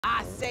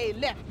say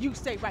left, you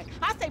say right.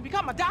 I say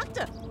become a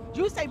doctor.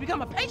 You say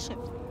become a patient.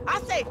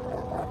 I say,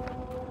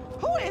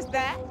 who is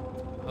that?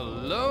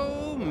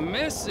 Hello,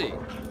 Missy.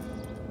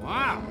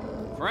 Wow,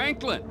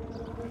 Franklin.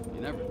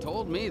 You never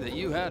told me that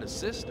you had a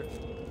sister.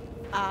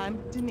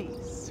 I'm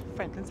Denise,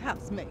 Franklin's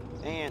housemaid.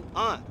 And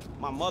Aunt,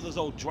 my mother's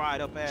old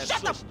dried up ass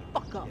sister. Shut the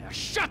fuck up. Yeah,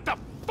 shut the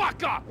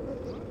fuck up!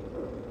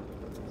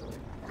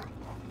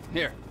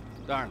 Here,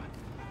 darling,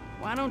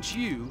 why don't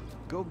you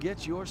go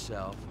get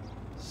yourself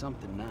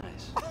something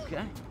nice,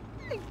 okay?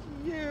 Thank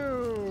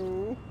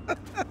you.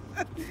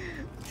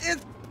 Is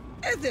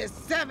it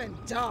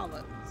 $7?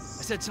 I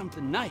said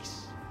something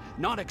nice,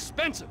 not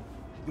expensive.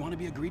 You want to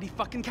be a greedy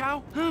fucking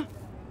cow, huh?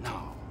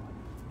 No.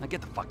 Now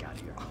get the fuck out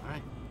of here, all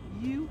right?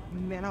 You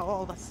men are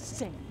all the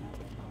same.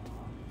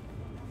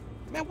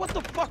 Man, what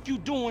the fuck you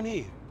doing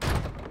here?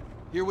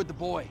 Here with the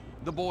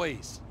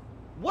boys.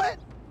 What?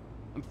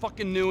 I'm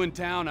fucking new in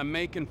town. I'm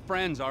making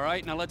friends, all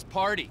right? Now let's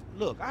party.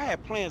 Look, I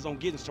had plans on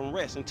getting some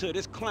rest until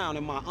this clown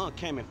and my aunt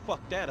came and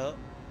fucked that up.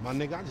 My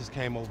nigga, I just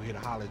came over here to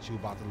holler at you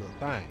about the little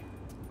thing.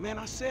 Man,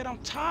 I said I'm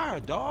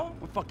tired, dawg.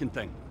 What fucking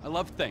thing? I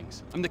love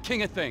things. I'm the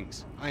king of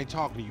things. I ain't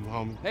talking to you,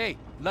 homie. Hey,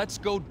 let's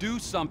go do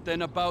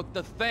something about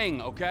the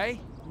thing, okay?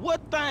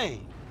 What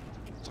thing?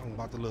 I'm talking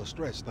about the little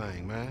stretch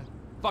thing, man.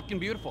 Fucking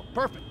beautiful.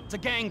 Perfect. It's a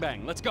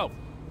gangbang. Let's go.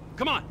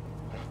 Come on.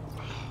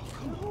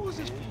 Come on, who is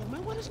this for,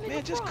 man? What is nigga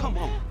Man, just from, come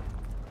on.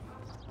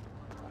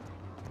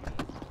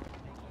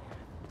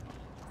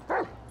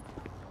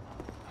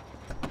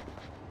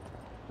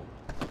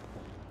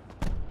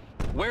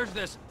 Where's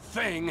this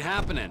thing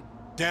happening?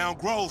 Down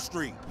Grove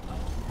Street.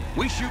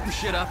 We shooting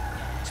shit up,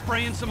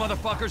 spraying some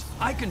motherfuckers.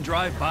 I can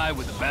drive by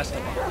with the best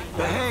of them.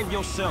 Behave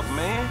yourself,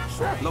 man.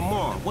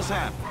 Lamar, what's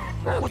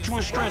happening? What you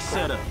and Stress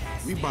set up?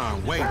 We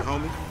buying weight,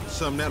 homie.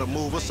 Something that'll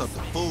move us up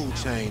the food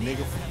chain,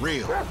 nigga, for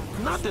real.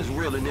 Nothing's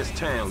real in this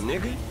town,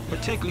 nigga.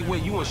 Particularly where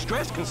you and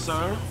Stress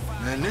concerned.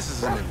 Man, this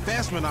is an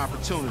investment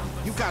opportunity.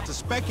 You got to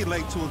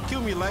speculate to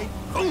accumulate.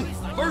 Ooh,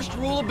 first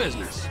rule of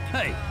business.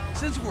 Hey,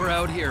 since we're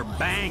out here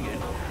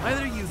banging,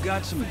 either you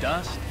got some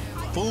dust.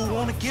 Fool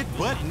wanna get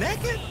butt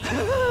naked?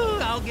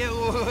 I'll get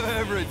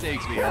wherever it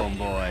takes me,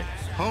 homeboy.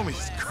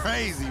 Homie's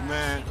crazy,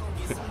 man.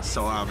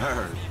 So I've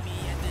heard.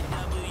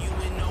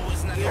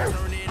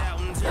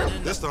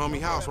 This the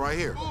homie house right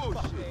here.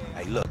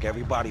 Hey, look,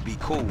 everybody be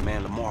cool,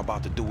 man. Lamar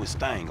about to do his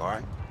thing, all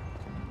right?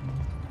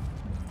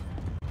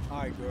 All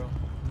right, girl.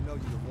 You know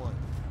you're the one.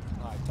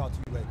 All right, talk to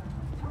you later.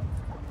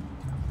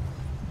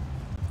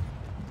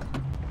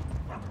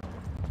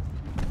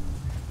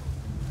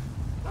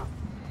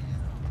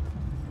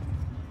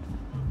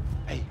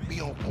 Hey,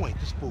 be on point.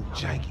 This fool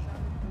janky.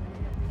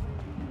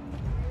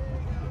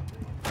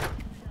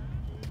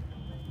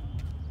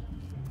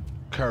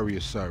 Courier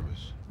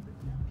service.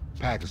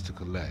 Package to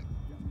collect.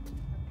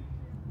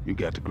 You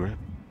got the grip?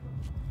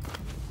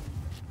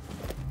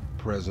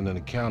 Present and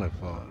accounted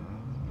for.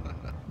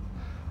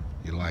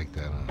 You like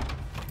that,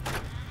 huh?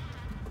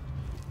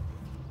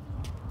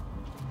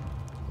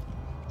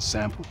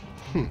 Sample?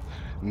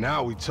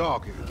 Now we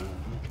talking.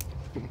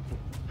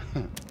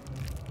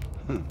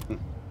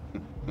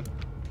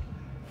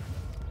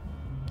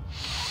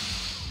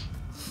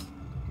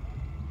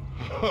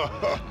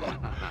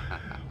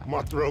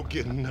 My throat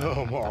getting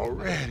numb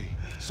already.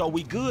 So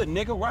we good,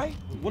 nigga, right?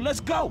 Well, let's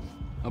go.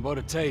 How about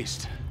a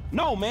taste?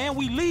 No, man,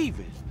 we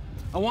leaving.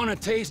 I want a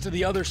taste of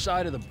the other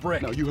side of the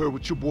brick. Now, you heard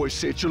what your boy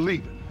said. You're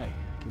leaving. Hey,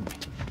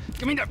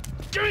 give me the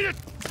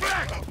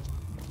back!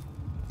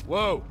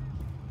 Whoa.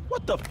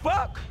 What the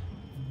fuck?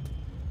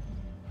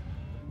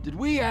 Did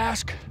we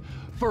ask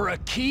for a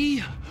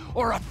key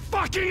or a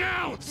fucking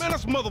ounce? Man,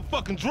 that's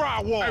motherfucking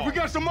drywall. Hey, we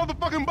got some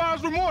motherfucking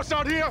buyer's remorse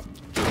out here.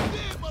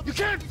 You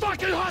can't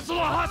fucking hustle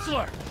a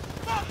hustler!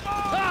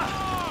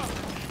 Ah!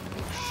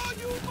 Oh,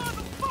 you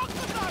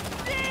motherfuckers are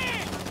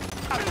dead!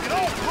 Get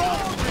off, bro!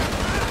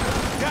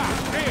 God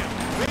damn,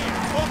 man,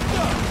 fucked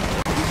up.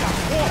 We got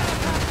water.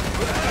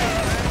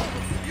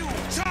 You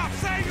Chop,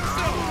 save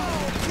yourself!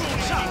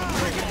 Chop,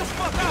 get the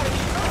fuck out of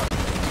here!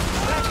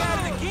 Back at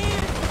it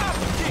again? I'll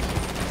kick it.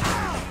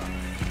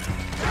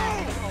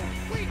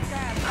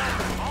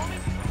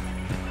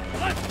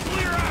 Let's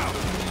clear out!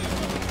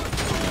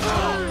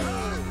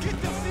 Get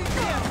the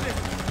CPS in.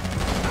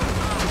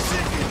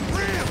 Shit is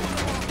real.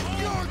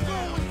 You're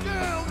going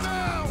down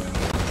now.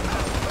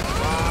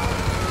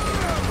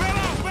 Spread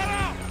out, spread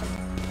out.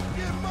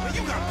 Get my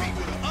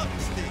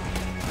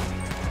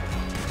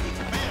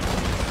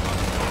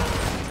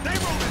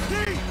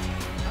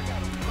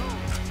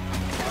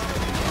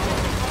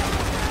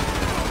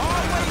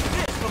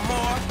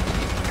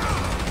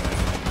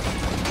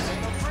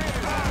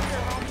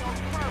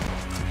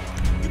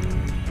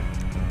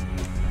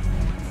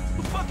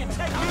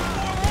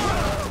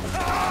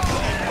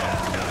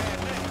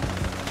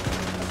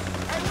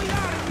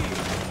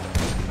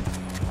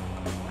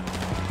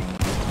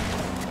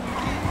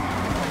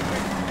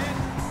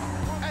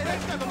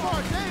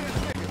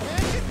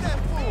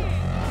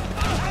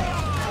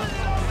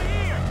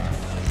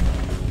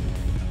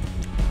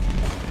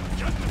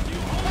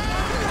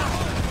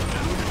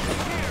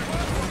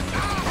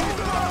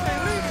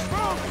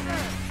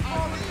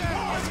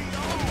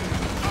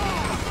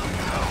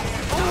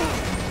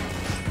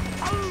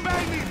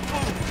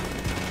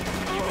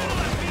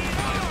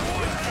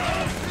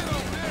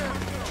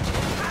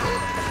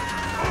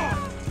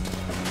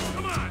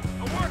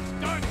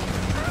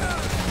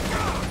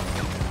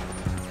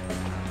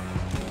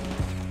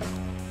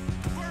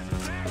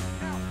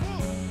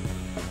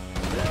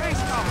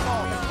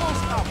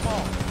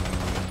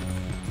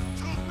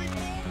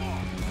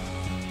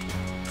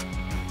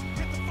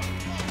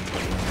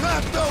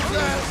Slap those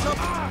ass up!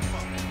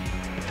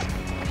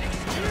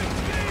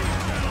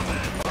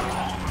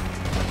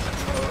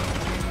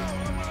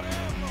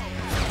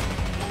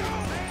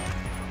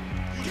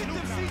 Get them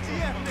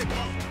CTF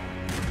niggas!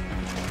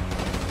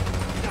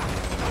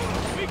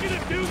 We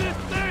gonna do this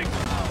thing!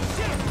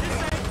 Shit, this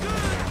ain't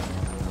good!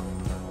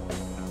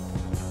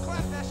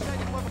 Clap that shit,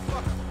 you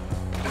motherfucker!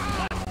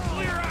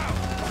 Clear out!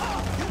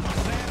 You my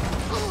man!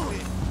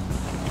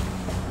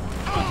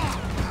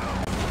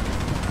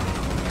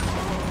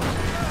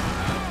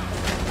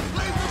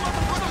 Leave the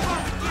motherfucker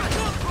alone! Get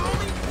cooked,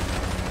 homie!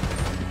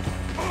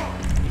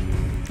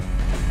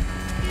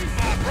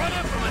 My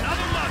brother from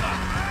another mother!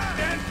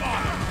 Stand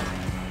fire!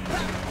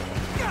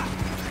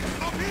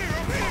 I'm here,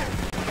 I'm here!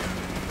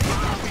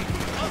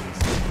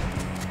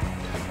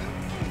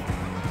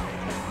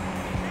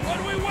 What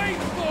are we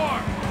waiting for?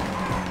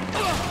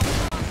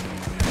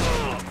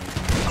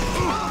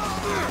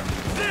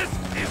 This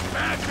is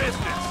bad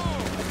business!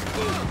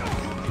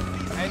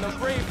 Ain't no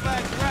green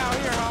flags around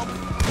here, homie.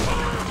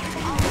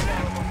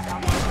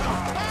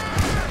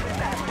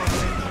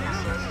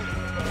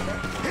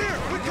 Here,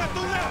 we cut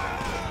the left!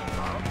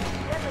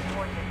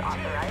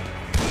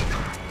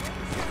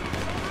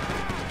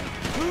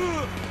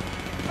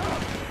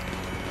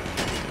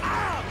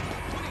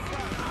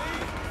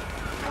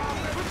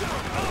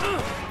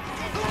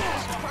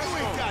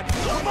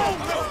 Come on,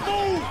 let's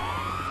move!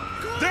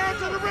 Down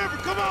to the river,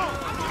 come on!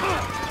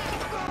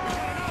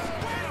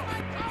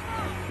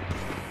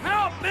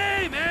 Help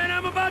me, man!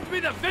 I'm about to be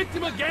the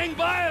victim of gang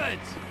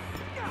violence!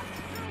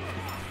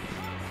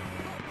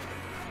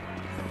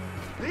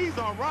 These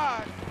are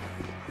rides.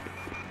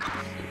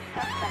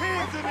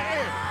 Hands in the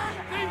air.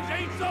 Things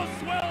ain't so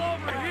swell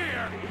over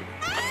here!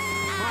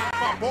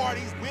 My boy,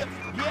 these whips.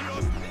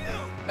 Yeah.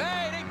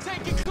 Hey, they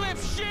taking Cliff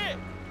shit!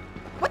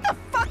 What the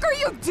fuck are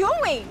you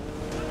doing?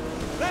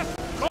 Let's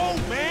go,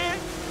 man.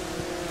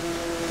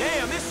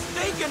 Damn, it's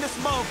stinking this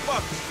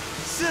motherfucker!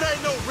 Shit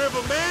ain't no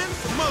river, man.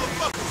 It's a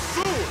motherfucking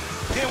sewer.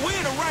 Then we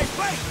in the right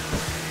place!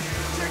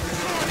 Check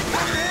this out,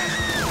 man.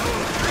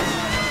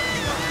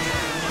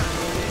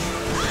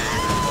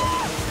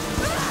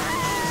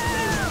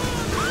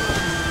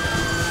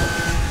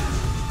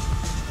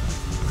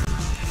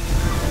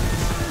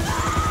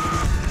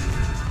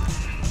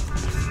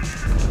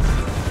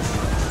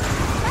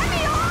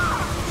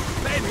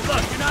 Baby,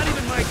 look, you're not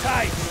even my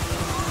type!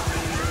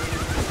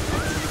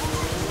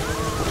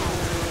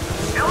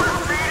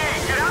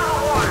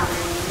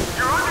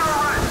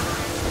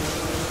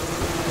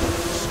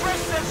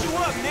 Stretch set you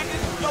up, nigga!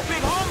 Your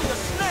big homie a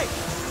snake!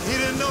 He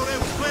didn't know they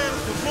was playing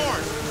with the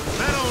Morris.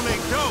 That on they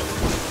go.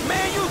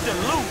 Man, you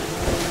deluded!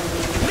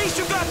 At least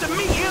you got to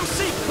meet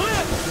MC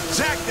Cliff!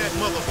 Jack that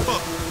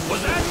motherfucker.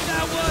 Was that who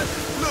that was?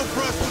 Little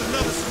brush with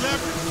another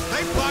celebrity.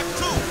 They block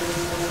too.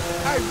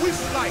 Hey, we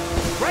should like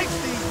race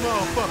these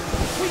motherfuckers.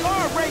 We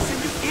are racing,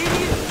 you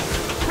idiot!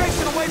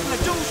 Racing away from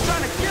the dudes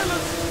trying to kill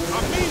us! I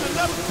mean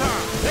another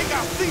time. They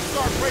got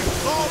C-Shark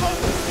races all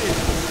over the city.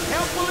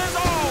 Helpful as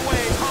always!